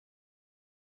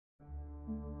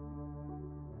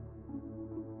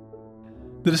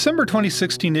The December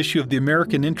 2016 issue of the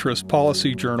American Interest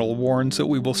Policy Journal warns that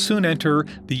we will soon enter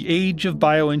the age of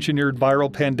bioengineered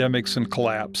viral pandemics and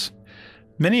collapse.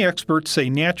 Many experts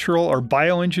say natural or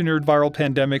bioengineered viral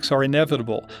pandemics are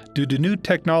inevitable due to new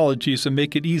technologies that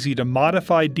make it easy to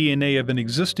modify DNA of an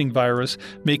existing virus,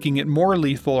 making it more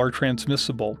lethal or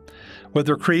transmissible.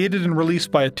 Whether created and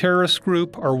released by a terrorist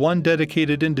group or one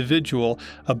dedicated individual,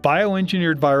 a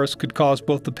bioengineered virus could cause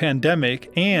both the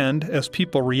pandemic and, as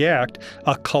people react,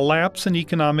 a collapse in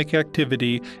economic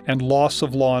activity and loss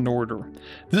of law and order.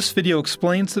 This video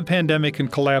explains the pandemic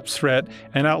and collapse threat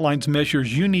and outlines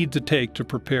measures you need to take to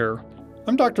prepare.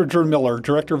 I'm Dr. Drew Miller,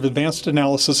 Director of Advanced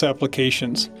Analysis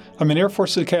Applications. I'm an Air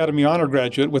Force Academy honor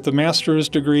graduate with a master's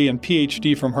degree and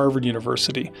PhD from Harvard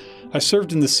University. I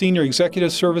served in the senior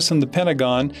executive service in the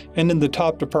Pentagon and in the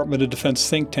top Department of Defense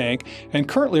think tank, and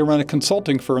currently run a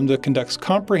consulting firm that conducts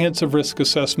comprehensive risk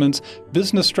assessments,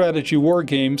 business strategy war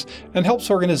games, and helps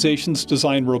organizations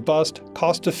design robust,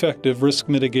 cost-effective risk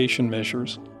mitigation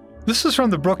measures. This is from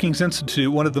the Brookings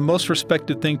Institute, one of the most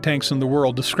respected think tanks in the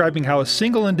world, describing how a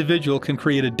single individual can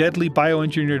create a deadly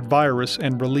bioengineered virus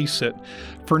and release it.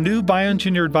 For new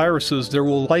bioengineered viruses, there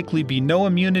will likely be no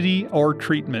immunity or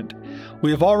treatment.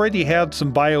 We have already had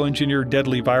some bioengineered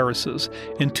deadly viruses.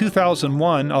 In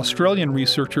 2001, Australian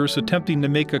researchers attempting to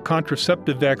make a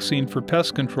contraceptive vaccine for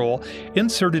pest control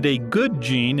inserted a good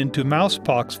gene into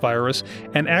mousepox virus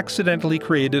and accidentally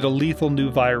created a lethal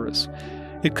new virus.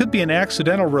 It could be an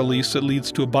accidental release that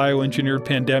leads to a bioengineered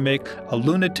pandemic, a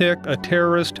lunatic, a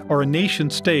terrorist, or a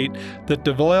nation-state that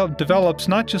develops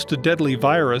not just a deadly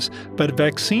virus, but a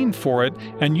vaccine for it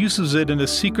and uses it in a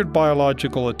secret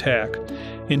biological attack.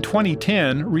 In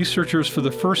 2010, researchers for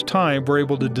the first time were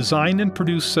able to design and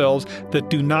produce cells that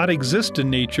do not exist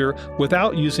in nature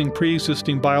without using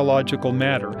pre-existing biological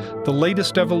matter, the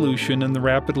latest evolution in the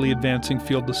rapidly advancing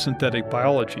field of synthetic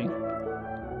biology.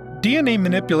 DNA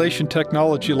manipulation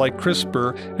technology like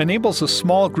CRISPR enables a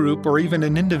small group or even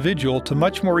an individual to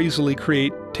much more easily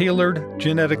create tailored,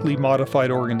 genetically modified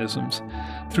organisms.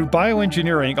 Through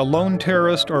bioengineering, a lone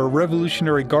terrorist or a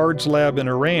Revolutionary Guards lab in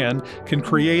Iran can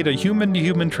create a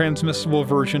human-to-human transmissible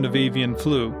version of avian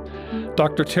flu.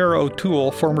 Dr. Tara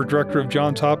O'Toole, former director of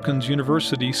Johns Hopkins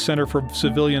University Center for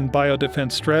Civilian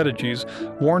Biodefense Strategies,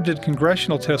 warned in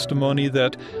congressional testimony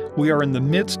that we are in the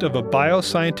midst of a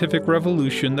bioscientific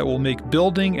revolution that will make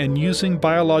building and using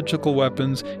biological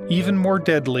weapons even more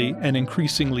deadly and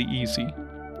increasingly easy.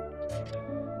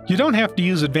 You don't have to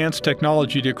use advanced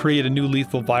technology to create a new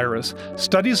lethal virus.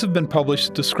 Studies have been published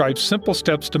that describe simple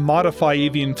steps to modify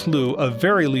avian flu, a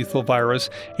very lethal virus,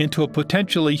 into a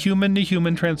potentially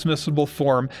human-to-human transmissible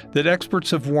form that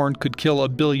experts have warned could kill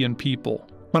 1 billion people.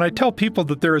 When I tell people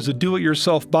that there is a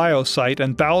do-it-yourself biosite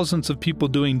and thousands of people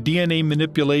doing DNA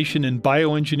manipulation and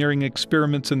bioengineering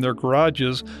experiments in their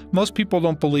garages, most people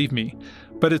don't believe me.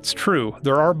 But it's true.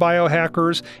 There are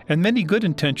biohackers and many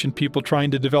good-intentioned people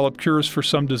trying to develop cures for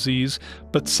some disease,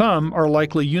 but some are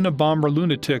likely Unabomber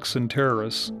lunatics and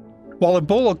terrorists. While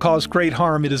Ebola caused great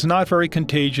harm, it is not very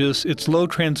contagious. Its low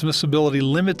transmissibility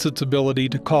limits its ability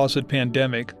to cause a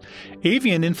pandemic.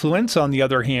 Avian influenza, on the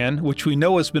other hand, which we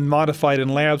know has been modified in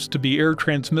labs to be air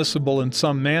transmissible in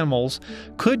some mammals,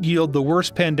 could yield the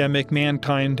worst pandemic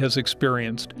mankind has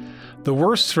experienced. The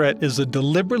worst threat is a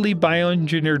deliberately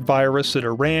bioengineered virus that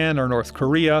Iran or North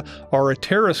Korea or a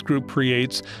terrorist group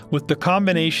creates, with the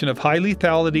combination of high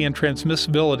lethality and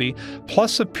transmissibility,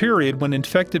 plus a period when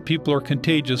infected people are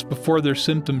contagious before their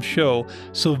symptoms show,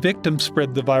 so victims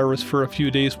spread the virus for a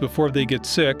few days before they get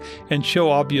sick and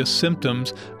show obvious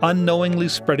symptoms, unknowingly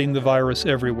spreading the virus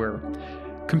everywhere.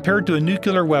 Compared to a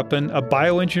nuclear weapon, a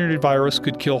bioengineered virus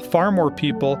could kill far more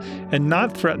people and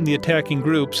not threaten the attacking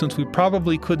group, since we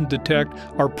probably couldn't detect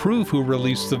or prove who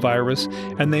released the virus,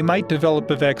 and they might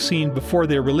develop a vaccine before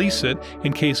they release it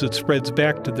in case it spreads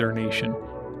back to their nation.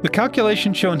 The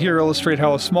calculations shown here illustrate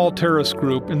how a small terrorist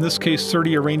group, in this case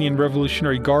 30 Iranian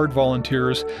Revolutionary Guard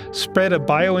volunteers, spread a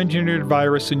bioengineered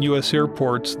virus in U.S.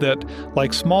 airports that,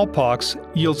 like smallpox,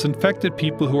 yields infected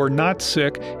people who are not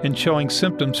sick and showing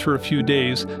symptoms for a few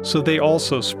days, so they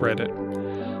also spread it.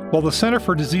 While the Center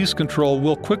for Disease Control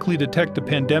will quickly detect a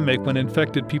pandemic when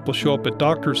infected people show up at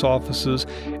doctors' offices,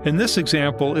 in this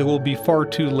example it will be far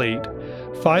too late.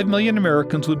 5 million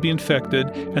Americans would be infected,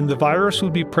 and the virus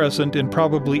would be present in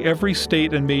probably every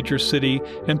state and major city,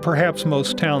 and perhaps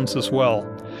most towns as well.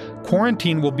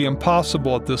 Quarantine will be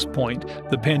impossible at this point.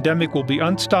 The pandemic will be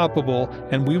unstoppable,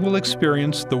 and we will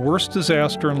experience the worst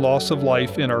disaster and loss of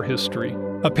life in our history.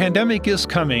 A pandemic is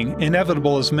coming,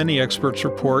 inevitable as many experts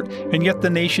report, and yet the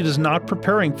nation is not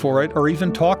preparing for it or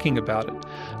even talking about it.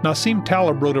 Nassim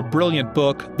Taleb wrote a brilliant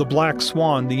book, The Black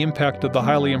Swan, The Impact of the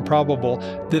Highly Improbable,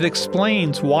 that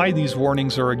explains why these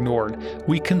warnings are ignored.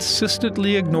 We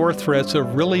consistently ignore threats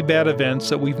of really bad events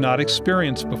that we've not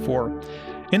experienced before.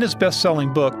 In his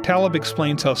best-selling book, Taleb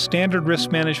explains how standard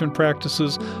risk management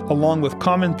practices, along with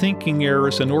common thinking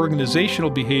errors and organizational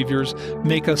behaviors,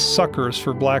 make us suckers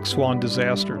for black swan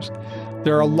disasters.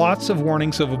 There are lots of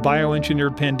warnings of a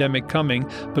bioengineered pandemic coming,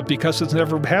 but because it's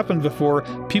never happened before,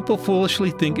 people foolishly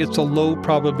think it's a low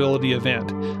probability event.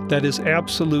 That is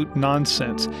absolute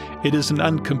nonsense. It is an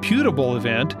uncomputable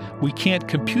event. We can't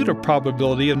compute a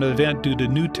probability of an event due to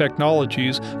new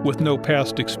technologies with no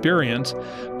past experience,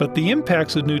 but the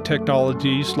impacts of new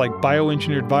technologies like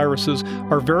bioengineered viruses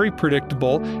are very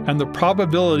predictable, and the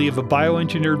probability of a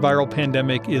bioengineered viral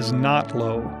pandemic is not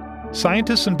low.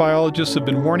 Scientists and biologists have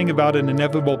been warning about an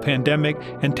inevitable pandemic,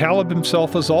 and Taleb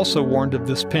himself has also warned of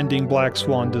this pending black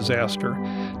swan disaster.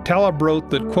 Taleb wrote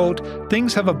that, quote,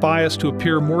 "Things have a bias to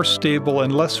appear more stable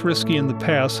and less risky in the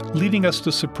past, leading us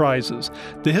to surprises.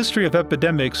 The history of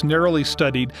epidemics, narrowly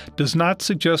studied, does not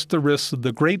suggest the risks of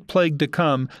the great plague to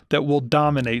come that will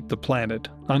dominate the planet,"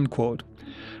 unquote.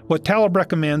 What Taleb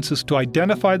recommends is to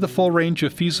identify the full range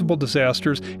of feasible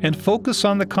disasters and focus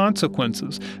on the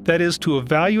consequences, that is, to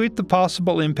evaluate the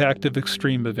possible impact of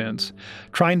extreme events.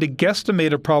 Trying to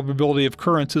guesstimate a probability of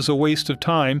occurrence is a waste of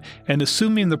time, and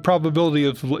assuming the probability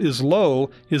is low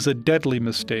is a deadly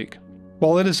mistake.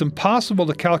 While it is impossible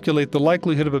to calculate the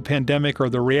likelihood of a pandemic or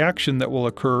the reaction that will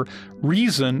occur,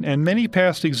 reason and many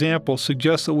past examples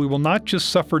suggest that we will not just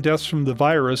suffer deaths from the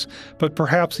virus, but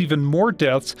perhaps even more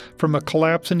deaths from a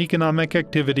collapse in economic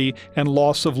activity and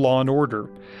loss of law and order.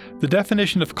 The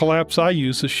definition of collapse I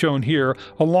use is shown here,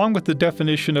 along with the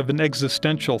definition of an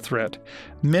existential threat.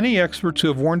 Many experts who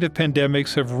have warned of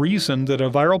pandemics have reasoned that a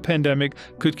viral pandemic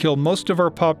could kill most of our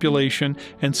population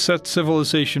and set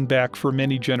civilization back for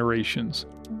many generations.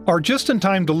 Our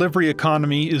just-in-time delivery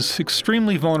economy is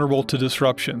extremely vulnerable to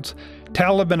disruptions.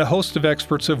 Taleb and a host of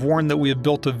experts have warned that we have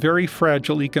built a very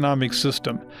fragile economic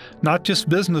system. Not just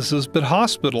businesses, but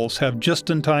hospitals have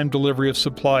just-in-time delivery of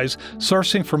supplies,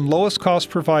 sourcing from lowest-cost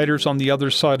providers on the other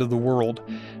side of the world.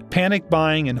 Panic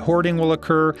buying and hoarding will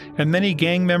occur, and many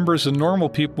gang members and normal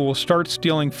people will start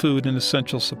stealing food and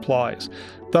essential supplies.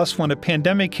 Thus, when a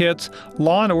pandemic hits,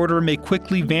 law and order may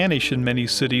quickly vanish in many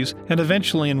cities and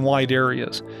eventually in wide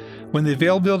areas. When the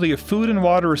availability of food and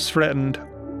water is threatened,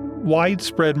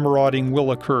 widespread marauding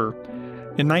will occur.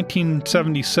 In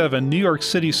 1977, New York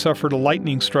City suffered a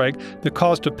lightning strike that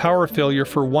caused a power failure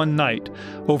for one night.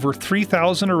 Over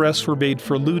 3,000 arrests were made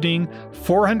for looting,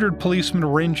 400 policemen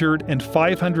were injured, and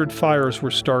 500 fires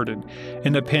were started.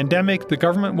 In a pandemic, the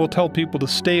government will tell people to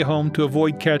stay home to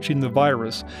avoid catching the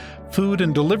virus. Food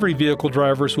and delivery vehicle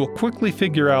drivers will quickly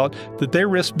figure out that they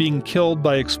risk being killed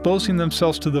by exposing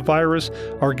themselves to the virus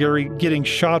or getting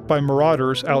shot by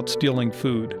marauders out stealing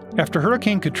food. After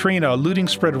Hurricane Katrina, looting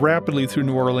spread rapidly through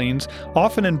New Orleans,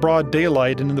 often in broad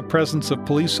daylight and in the presence of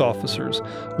police officers.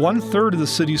 1/3 of the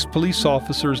city's police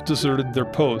officers deserted their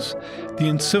posts. The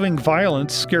ensuing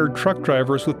violence scared truck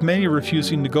drivers, with many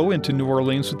refusing to go into New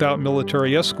Orleans without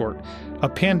military escort. A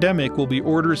pandemic will be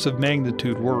orders of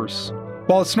magnitude worse.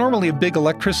 While it's normally a big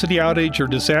electricity outage or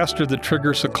disaster that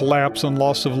triggers a collapse and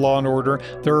loss of law and order,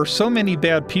 there are so many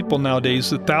bad people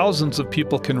nowadays that thousands of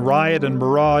people can riot and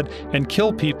maraud and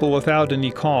kill people without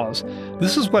any cause.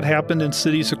 This is what happened in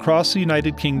cities across the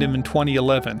United Kingdom in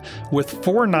 2011, with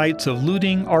 4 nights of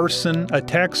looting, arson,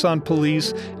 attacks on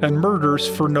police, and murders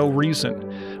for no reason.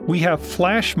 We have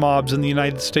flash mobs in the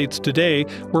United States today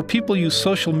where people use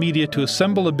social media to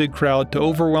assemble a big crowd to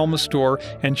overwhelm a store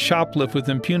and shoplift with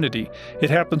impunity.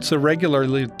 It happens so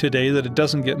regularly today that it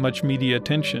doesn't get much media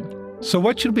attention. So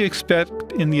what should we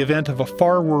expect in the event of a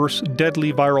far worse,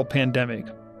 deadly viral pandemic?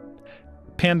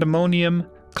 Pandemonium,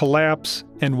 collapse,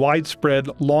 and widespread,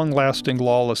 long-lasting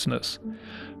lawlessness.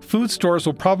 Food stores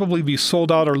will probably be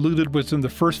sold out or looted within the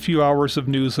first few hours of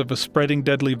news of a spreading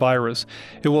deadly virus.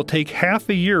 It will take half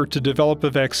a year to develop a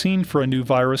vaccine for a new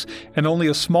virus, and only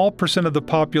a small percent of the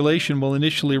population will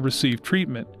initially receive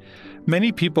treatment.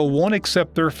 Many people won't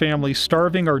accept their families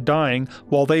starving or dying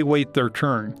while they wait their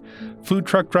turn. Food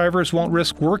truck drivers won't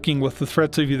risk working with the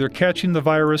threats of either catching the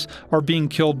virus or being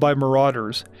killed by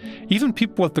marauders. Even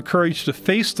people with the courage to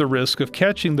face the risk of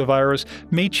catching the virus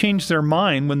may change their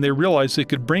mind when they realize they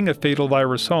could bring a fatal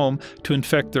virus home to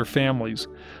infect their families.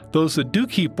 Those that do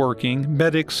keep working,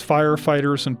 medics,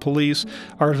 firefighters, and police,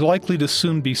 are likely to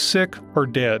soon be sick or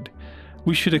dead.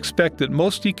 we should expect that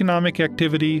most economic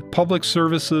activity, public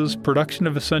services, production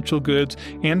of essential goods,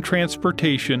 and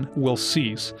transportation will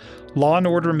cease. Law and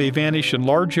order may vanish in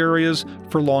large areas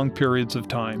for long periods of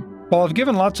time. While I've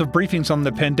given lots of briefings on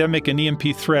the pandemic and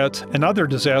EMP threats and other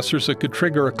disasters that could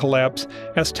trigger a collapse,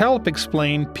 as Taleb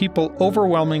explained, people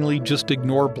overwhelmingly just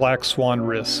ignore Black Swan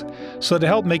risks. So to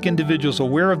help make individuals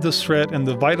aware of this threat and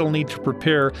the vital need to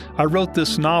prepare, I wrote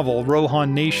this novel,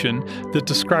 Rohan Nation, that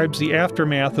describes the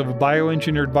aftermath of a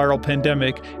bioengineered viral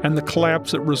pandemic and the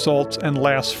collapse that results and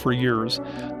lasts for years.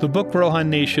 The book Rohan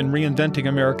Nation, Reinventing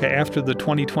America After the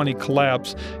 2020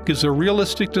 Collapse, gives a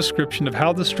realistic description of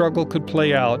how the struggle could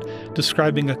play out,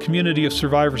 describing a community of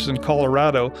survivors in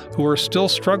Colorado who are still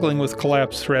struggling with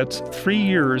collapse threats 3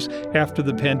 years after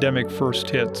the pandemic first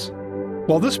hits.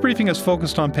 While this briefing is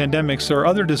focused on pandemics, there are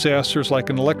other disasters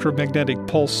like an electromagnetic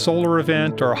pulse solar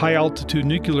event or a high-altitude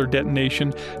nuclear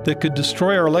detonation that could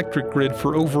destroy our electric grid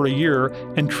for over a year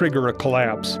and trigger a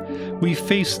collapse. We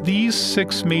face these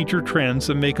 6 major trends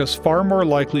that make us far more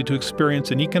likely to experience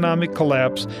an economic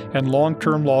collapse and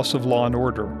long-term loss of law and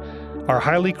order. Our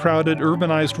highly crowded,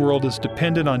 urbanized world is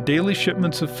dependent on daily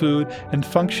shipments of food and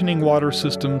functioning water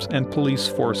systems and police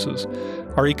forces.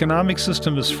 Our economic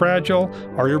system is fragile,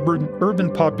 our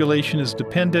urban population is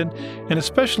dependent, and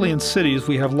especially in cities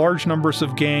we have large numbers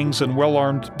of gangs and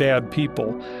well-armed bad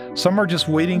people. Some are just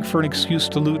waiting for an excuse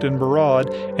to loot and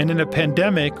maraud, and in a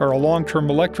pandemic or a long-term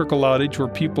electrical outage where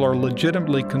people are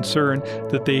legitimately concerned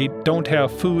that they don't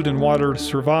have food and water to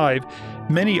survive,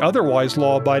 many otherwise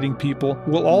law-abiding people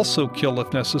will also kill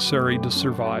if necessary to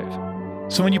survive.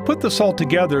 So when you put this all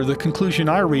together, the conclusion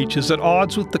I reach is at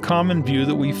odds with the common view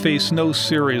that we face no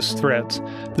serious threats.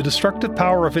 The destructive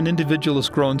power of an individual has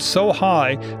grown so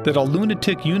high that a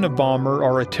lunatic Unabomber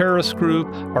or a terrorist group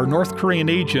or North Korean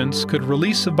agents could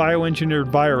release a bioengineered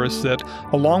virus that,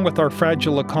 along with our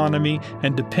fragile economy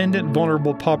and dependent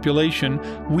vulnerable population,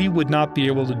 we would not be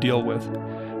able to deal with.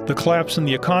 The collapse in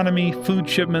the economy, food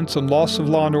shipments, and loss of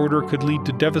law and order could lead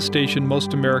to devastation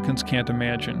most Americans can't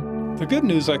imagine. The good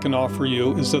news I can offer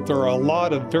you is that there are a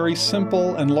lot of very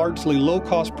simple and largely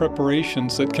low-cost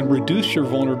preparations that can reduce your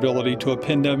vulnerability to a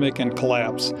pandemic and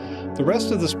collapse. The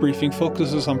rest of this briefing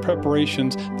focuses on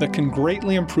preparations that can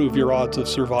greatly improve your odds of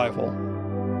survival.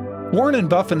 Warren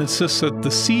Buffett insists that the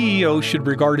CEO should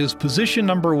regard his position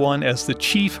number 1 as the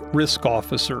Chief Risk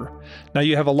Officer. Now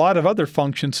you have a lot of other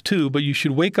functions too, but you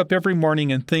should wake up every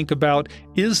morning and think about,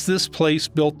 is this place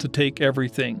built to take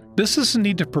everything? This is the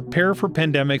need to prepare for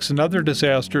pandemics and other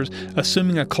disasters,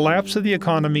 assuming a collapse of the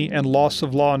economy and loss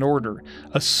of law and order.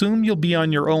 Assume you'll be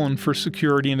on your own for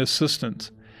security and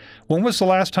assistance. When was the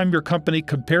last time your company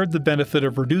compared the benefit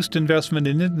of reduced investment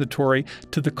in inventory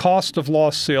to the cost of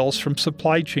lost sales from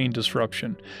supply chain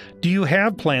disruption? Do you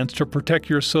have plans to protect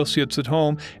your associates at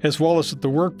home as well as at the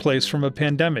workplace from a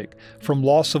pandemic, from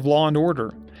loss of law and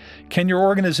order? Can your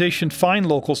organization find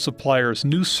local suppliers,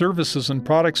 new services and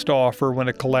products to offer when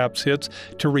a collapse hits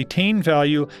to retain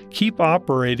value, keep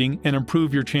operating, and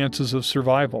improve your chances of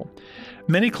survival?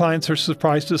 Many clients are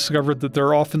surprised to discover that there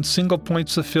are often single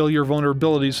points of failure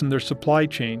vulnerabilities in their supply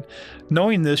chain.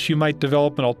 Knowing this, you might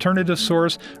develop an alternative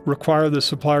source, require the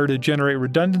supplier to generate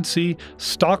redundancy,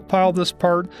 stockpile this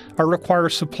part, or require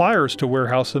suppliers to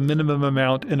warehouse a minimum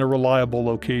amount in a reliable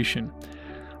location.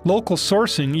 Local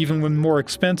sourcing, even when more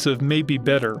expensive, may be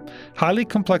better. Highly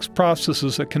complex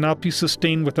processes that cannot be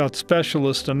sustained without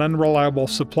specialists and unreliable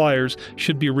suppliers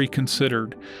should be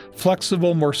reconsidered.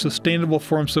 Flexible, more sustainable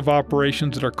forms of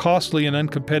operations that are costly and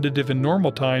uncompetitive in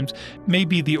normal times may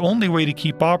be the only way to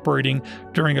keep operating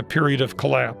during a period of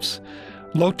collapse.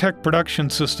 Low-tech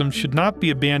production systems should not be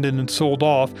abandoned and sold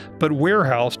off, but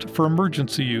warehoused for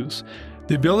emergency use.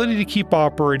 The ability to keep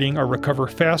operating or recover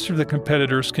faster than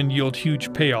competitors can yield huge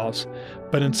payoffs,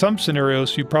 but in some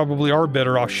scenarios you probably are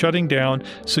better off shutting down,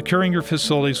 securing your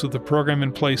facilities with a program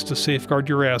in place to safeguard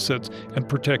your assets and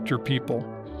protect your people.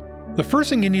 The first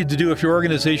thing you need to do if your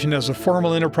organization has a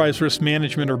formal enterprise risk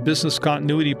management or business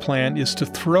continuity plan is to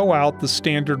throw out the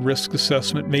standard risk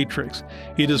assessment matrix.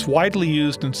 It is widely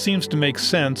used and seems to make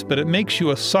sense, but it makes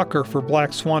you a sucker for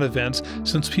Black Swan events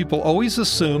since people always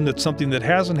assume that something that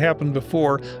hasn't happened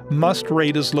before must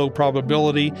rate as low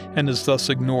probability and is thus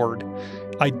ignored.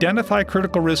 Identify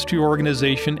critical risks to your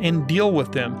organization and deal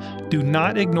with them. Do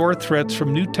not ignore threats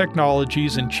from new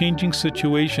technologies and changing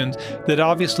situations that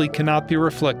obviously cannot be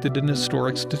reflected in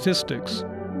historic statistics.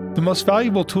 The most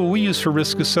valuable tool we use for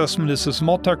risk assessment is this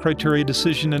multi-criteria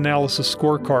decision analysis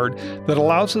scorecard that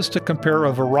allows us to compare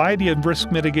a variety of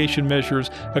risk mitigation measures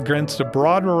against a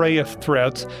broad array of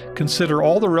threats, consider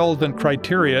all the relevant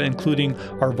criteria including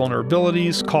our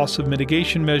vulnerabilities, costs of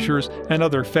mitigation measures, and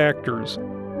other factors.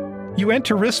 You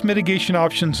enter risk mitigation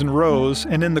options in rows,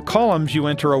 and in the columns you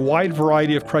enter a wide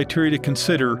variety of criteria to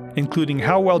consider, including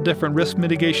how well different risk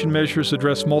mitigation measures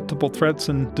address multiple threats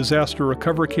and disaster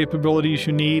recovery capabilities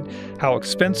you need, how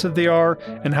expensive they are,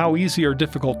 and how easy or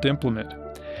difficult to implement.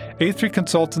 A3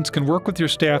 consultants can work with your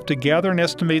staff to gather and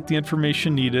estimate the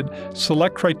information needed,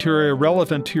 select criteria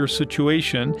relevant to your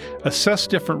situation, assess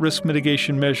different risk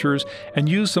mitigation measures, and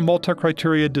use the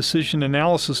multi-criteria decision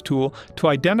analysis tool to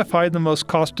identify the most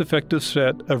cost-effective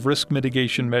set of risk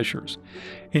mitigation measures.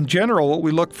 In general, what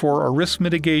we look for are risk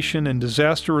mitigation and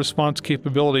disaster response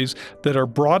capabilities that are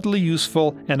broadly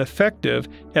useful and effective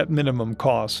at minimum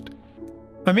cost.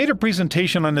 I made a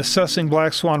presentation on assessing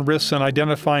Black Swan risks and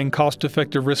identifying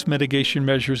cost-effective risk mitigation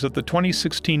measures at the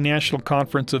 2016 National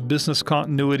Conference of Business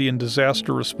Continuity and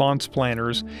Disaster Response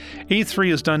Planners. A3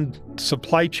 has done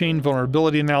supply chain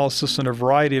vulnerability analysis in a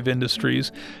variety of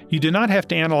industries. You do not have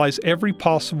to analyze every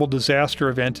possible disaster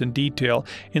event in detail.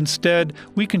 Instead,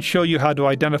 we can show you how to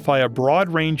identify a broad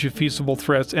range of feasible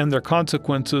threats and their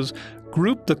consequences,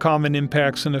 group the common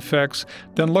impacts and effects,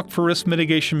 then look for risk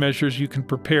mitigation measures you can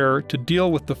prepare to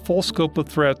deal with the full scope of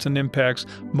threats and impacts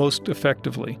most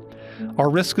effectively. Our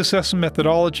risk assessment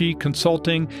methodology,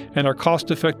 consulting, and our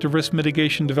cost-effective risk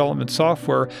mitigation development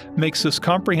software makes this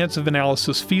comprehensive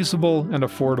analysis feasible and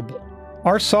affordable.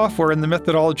 Our software and the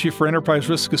methodology for enterprise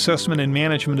risk assessment and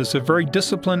management is a very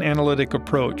disciplined analytic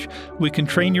approach. We can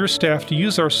train your staff to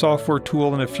use our software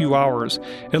tool in a few hours.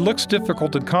 It looks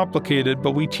difficult and complicated,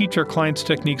 but we teach our clients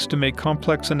techniques to make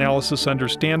complex analysis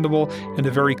understandable in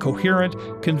a very coherent,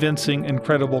 convincing, and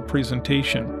credible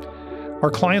presentation. Our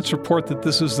clients report that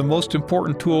this is the most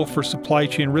important tool for supply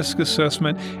chain risk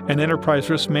assessment and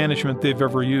enterprise risk management they've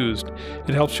ever used.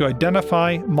 It helps you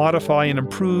identify, modify, and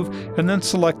improve, and then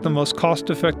select the most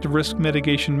cost-effective risk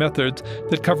mitigation methods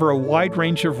that cover a wide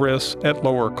range of risks at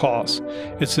lower costs.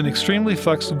 It's an extremely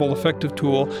flexible, effective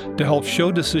tool to help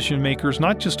show decision makers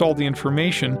not just all the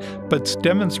information, but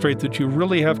demonstrate that you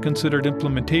really have considered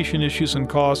implementation issues and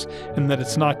costs, and that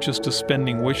it's not just a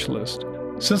spending wish list.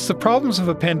 Since the problems of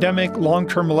a pandemic,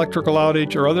 long-term electrical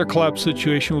outage, or other collapse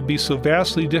situation would be so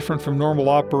vastly different from normal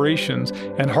operations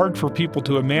and hard for people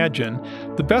to imagine,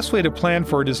 the best way to plan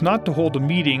for it is not to hold a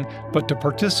meeting, but to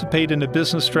participate in a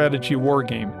business strategy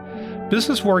wargame.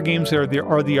 Business wargames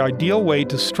are the ideal way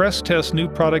to stress test new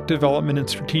product development and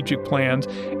strategic plans,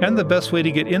 and the best way to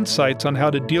get insights on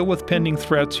how to deal with pending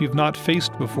threats you've not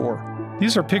faced before.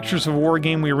 These are pictures of a war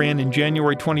game we ran in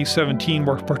January 2017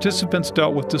 where participants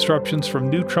dealt with disruptions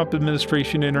from new Trump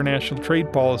administration international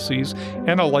trade policies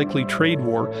and a likely trade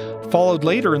war, followed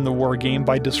later in the war game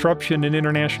by disruption in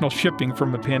international shipping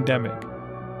from a pandemic.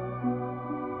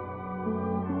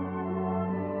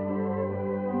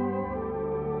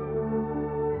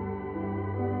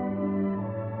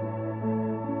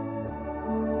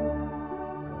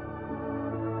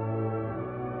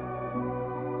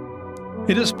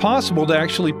 It is possible to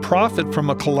actually profit from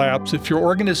a collapse if your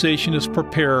organization is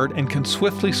prepared and can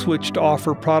swiftly switch to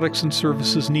offer products and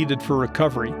services needed for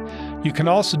recovery. You can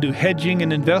also do hedging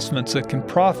and investments that can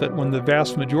profit when the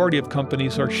vast majority of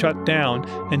companies are shut down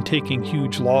and taking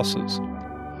huge losses.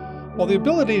 While the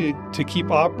ability to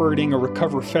keep operating or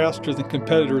recover faster than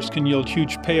competitors can yield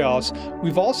huge payoffs,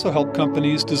 we've also helped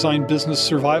companies design business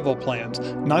survival plans,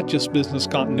 not just business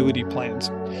continuity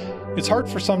plans. It's hard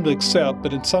for some to accept,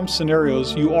 but in some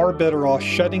scenarios, you are better off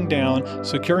shutting down,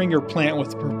 securing your plant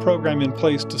with a program in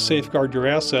place to safeguard your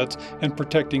assets, and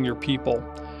protecting your people.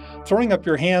 Throwing up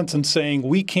your hands and saying,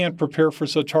 "We can't prepare for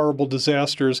such horrible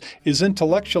disasters," is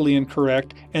intellectually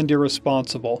incorrect and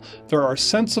irresponsible. There are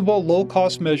sensible,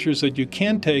 low-cost measures that you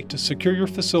can take to secure your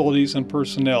facilities and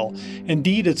personnel.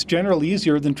 Indeed, it's generally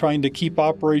easier than trying to keep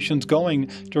operations going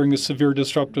during a severe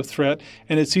disruptive threat,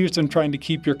 and it's easier than trying to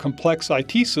keep your complex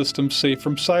IT systems safe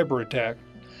from cyber attack.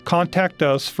 Contact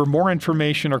us for more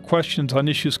information or questions on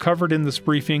issues covered in this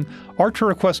briefing, or to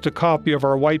request a copy of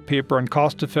our white paper on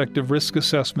cost-effective risk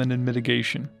assessment and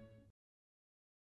mitigation.